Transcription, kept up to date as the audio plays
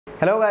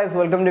Hello guys,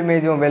 welcome to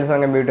Image Mobiles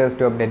and Computers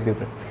to update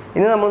people.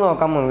 In the Mono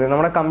Commons,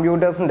 the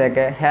computers and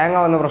hang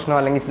on the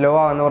personal slow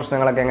on the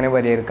personal like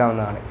a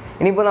count.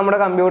 In the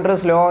computer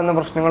slow on the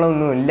personal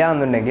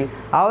Negil,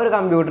 our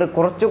computer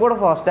Korchuko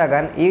fast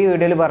again, you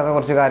daily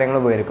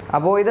Baraka.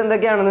 Avoid the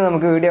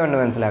can video and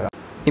Venslaga.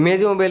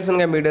 Image Mobiles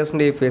and Computers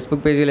and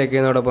Facebook page like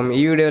a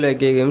video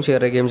like a game,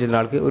 share a game,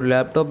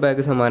 laptop bag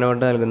is a man or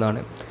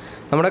Dalganana.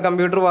 നമ്മുടെ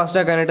computer fast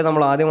ആക്കാനായിട്ട്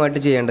നമ്മൾ ആദ്യമായിട്ട്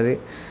ചെയ്യേണ്ടത്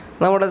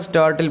നമ്മുടെ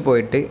സ്റ്റാർട്ടിൽ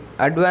പോയിട്ട്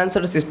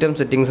advanced system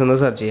settings എന്ന്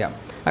search ചെയ്യാം.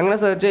 അങ്ങനെ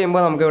സെർച്ച്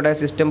ചെയ്യുമ്പോൾ നമുക്ക് ഇവിടെ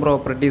സിസ്റ്റം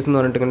പ്രോപ്പർട്ടീസ് എന്ന്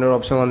പറഞ്ഞിട്ട് ഇങ്ങനെ ഒരു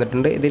ഓപ്ഷൻ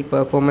വന്നിട്ടുണ്ട്. ഇതിൽ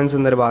പെർഫോമൻസ്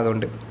എന്നൊരു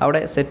ഭാഗമുണ്ട്.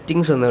 അവിടെ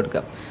സെറ്റിംഗ്സ് എന്ന്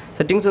എടുക്കാം.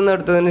 സെറ്റിംഗ്സ് എന്ന്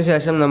എടുത്തതിന്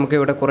ശേഷം നമുക്ക്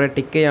ഇവിടെ കുറേ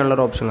ടിക്ക് ചെയ്യാനുള്ള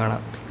ഒരു ഓപ്ഷൻ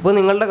കാണാം. ഇപ്പോൾ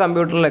നിങ്ങളുടെ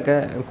കമ്പ്യൂട്ടറിലൊക്കെ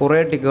കുറേ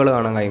ടിക്കുകൾ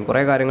കാണാൻ കഴിയും.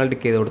 കുറേ കാര്യങ്ങൾ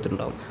ടിക്ക് ചെയ്ത്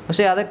കൊടുത്തിട്ടുണ്ടാവും.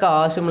 പക്ഷേ അതൊക്കെ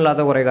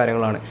ആവശ്യമില്ലാത്ത കുറേ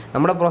കാര്യങ്ങളാണ്.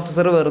 നമ്മുടെ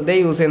പ്രൊസസ്സർ വെറുതെ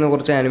യൂസ് ചെയ്യുന്ന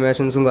കുറച്ച്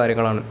ആനിമേഷൻസും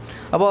കാര്യങ്ങളാണ്.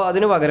 അപ്പോൾ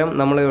അതിന് പകരം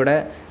നമ്മളിവിടെ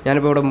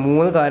ഞാനിപ്പോൾ ഇവിടെ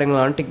 3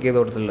 കാര്യങ്ങളാണ് ടിക്ക് ചെയ്ത്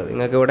കൊടുത്തിട്ടുള്ളത്.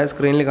 നിങ്ങൾക്ക് ഇവിടെ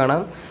സ്ക്രീനിൽ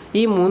കാണാം.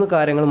 ഈ 3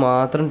 കാര്യങ്ങൾ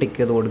മാത്രം ടിക്ക്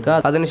ചെയ്ത് കൊടുക്കുക.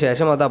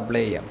 അതിനുശേഷം അത്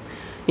അപ്ലൈ ചെയ്യാം.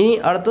 ഇനി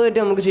അടുത്തതായിട്ട്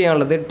നമുക്ക്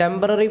ചെയ്യാനുള്ളത്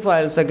ടെമ്പററി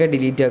ഫയൽസൊക്കെ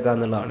ഡിലീറ്റ് ആക്കുക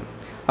എന്നുള്ളതാണ്.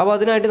 അപ്പോൾ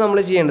അതിനായിട്ട് നമ്മൾ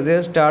ചെയ്യേണ്ടത്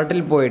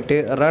സ്റ്റാർട്ടിൽ പോയിട്ട്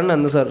റൺ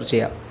എന്ന് സെർച്ച്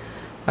ചെയ്യാം.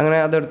 അങ്ങനെ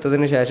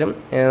അതെടുത്തതിന് ശേഷം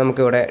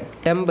നമുക്കിവിടെ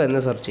ടെമ്പ് എന്ന്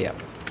സെർച്ച് ചെയ്യാം.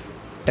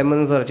 ടെമ്പ്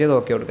എന്ന് സെർച്ച് ചെയ്ത്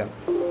ഓക്കെ കൊടുക്കാം.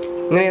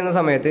 ഇങ്ങനെ ചെയ്യുന്ന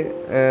സമയത്ത്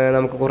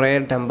നമുക്ക് കുറേ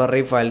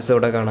ടെമ്പററി ഫയൽസ്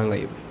ഇവിടെ കാണാൻ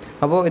കഴിയും.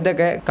 അപ്പോൾ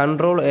ഇതൊക്കെ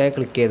കൺട്രോൾ എ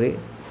ക്ലിക്ക് ചെയ്ത്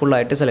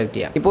ഫുള്ളായിട്ട് സെലക്ട്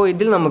ചെയ്യാം. ഇപ്പോൾ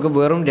ഇതിൽ നമുക്ക്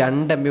വെറും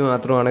 2 MB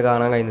മാത്രമാണ്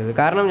കാണാൻ കഴിയുന്നത്.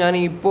 കാരണം ഞാൻ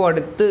ഇപ്പോൾ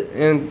അടുത്ത്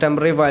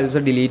ടെമ്പററി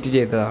ഫയൽസ് ഡിലീറ്റ്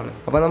ചെയ്തതാണ്.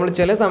 അപ്പോൾ നമ്മൾ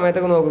ചില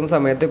സമയത്തൊക്കെ നോക്കുന്ന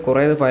സമയത്ത്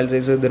കുറേ ഫയൽ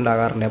സൈസ് ഇത്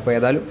ഉണ്ടാകാറുണ്ട്. അപ്പോൾ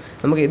ഏതായാലും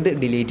നമുക്ക് ഇത്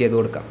ഡിലീറ്റ് ചെയ്ത്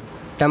കൊടുക്കാം.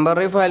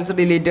 ടെമ്പററി ഫയൽസ്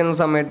ഡിലീറ്റ് ചെയ്യുന്ന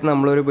സമയത്ത്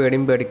നമ്മളൊരു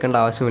പേടിക്കേണ്ട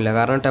ആവശ്യമില്ല.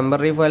 കാരണം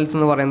ടെമ്പററി ഫയൽസ്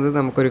എന്ന് പറയുന്നത്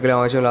നമുക്കൊരിക്കലും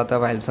ആവശ്യമില്ലാത്ത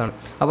ഫയൽസാണ്.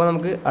 അപ്പോൾ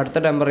നമുക്ക് അടുത്ത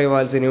ടെമ്പററി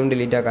ഫയൽസ് ഇനിയും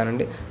ഡിലീറ്റ്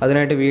ആക്കാനുണ്ട്.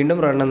 അതിനായിട്ട് വീണ്ടും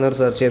റൺ എന്ന്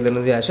സെർച്ച്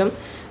ചെയ്തതിന് ശേഷം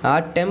ആ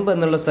ടെമ്പ്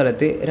എന്നുള്ള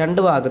സ്ഥലത്ത്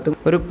 2 ഭാഗത്തും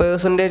ഒരു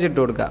 % ഇട്ട്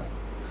കൊടുക്കുക.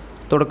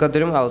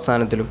 തുടക്കത്തിലും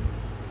അവസാനത്തിലും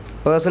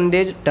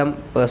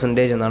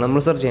 % എന്നാണ്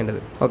നമ്മൾ സെർച്ച് ചെയ്യേണ്ടത്.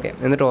 ഓക്കെ,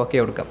 എന്നിട്ട് ഓക്കെ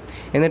കൊടുക്കാം.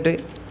 എന്നിട്ട്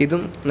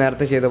ഇതും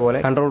നേരത്തെ ചെയ്ത പോലെ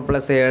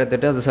Ctrl+A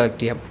എടുത്തിട്ട് അത് സെലക്ട്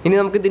ചെയ്യാം. ഇനി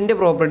നമുക്ക് ഇതിൻ്റെ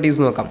പ്രോപ്പർട്ടീസ്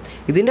നോക്കാം.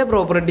 ഇതിൻ്റെ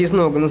പ്രോപ്പർട്ടീസ്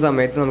നോക്കുന്ന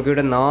സമയത്ത്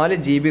നമുക്കിവിടെ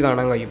 4 GB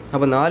കാണാൻ കഴിയും.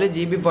 അപ്പോൾ 4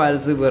 GB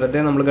ഫയൽസ്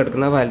വെറുതെ നമ്മൾ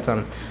കിടക്കുന്ന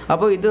ഫയൽസാണ്.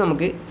 അപ്പോൾ ഇത്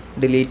നമുക്ക്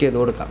ഡിലീറ്റ് ചെയ്ത്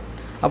കൊടുക്കാം.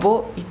 അപ്പോൾ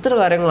ഇത്ര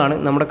കാര്യങ്ങളാണ്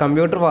നമ്മുടെ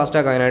കമ്പ്യൂട്ടർ ഫാസ്റ്റ്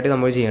ആക്കാനായിട്ട്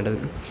നമ്മൾ ചെയ്യേണ്ടത്.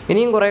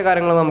 ഇനിയും കുറേ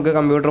കാര്യങ്ങൾ നമുക്ക്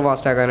കമ്പ്യൂട്ടർ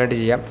ഫാസ്റ്റ് ആക്കാനായിട്ട്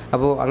ചെയ്യാം.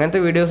 അപ്പോൾ അങ്ങനത്തെ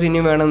വീഡിയോസ്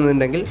ഇനിയും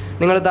വേണമെന്നുണ്ടെങ്കിൽ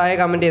നിങ്ങൾ താഴെ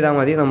കമൻറ്റ് ചെയ്താൽ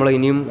മതി. നമ്മൾ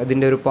ഇനിയും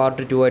ഇതിൻ്റെ ഒരു പാർട്ട്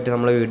 2 ആയിട്ട്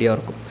നമ്മൾ വീഡിയോ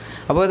ഇറക്കും.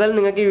 അപ്പോൾ ഏതായാലും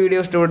നിങ്ങൾക്ക് ഈ വീഡിയോ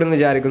ഇഷ്ടപ്പെട്ടെന്ന്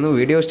വിചാരിക്കുന്നു.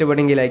 വീഡിയോ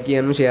ഇഷ്ടപ്പെട്ടെങ്കിൽ ലൈക്ക്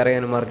ചെയ്യാനും ഷെയർ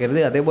ചെയ്യാനും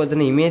മറക്കരുത്. അതേപോലെ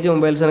തന്നെ ഇമേജ്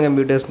മൊബൈൽസ് ആൻഡ്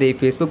കമ്പ്യൂട്ടേഴ്സിൻ്റെ ഈ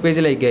ഫേസ്ബുക്ക്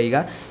പേജ് ലൈക്ക്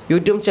ചെയ്യുക,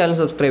 യൂട്യൂബ് ചാനൽ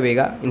സബ്സ്ക്രൈബ്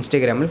ചെയ്യുക,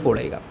 ഇൻസ്റ്റാഗ്രാമിൽ ഫോളോ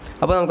ചെയ്യുക.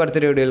 അപ്പോൾ നമുക്ക്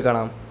അടുത്തൊരു വീഡിയോയിൽ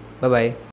കാണാം. ബൈ.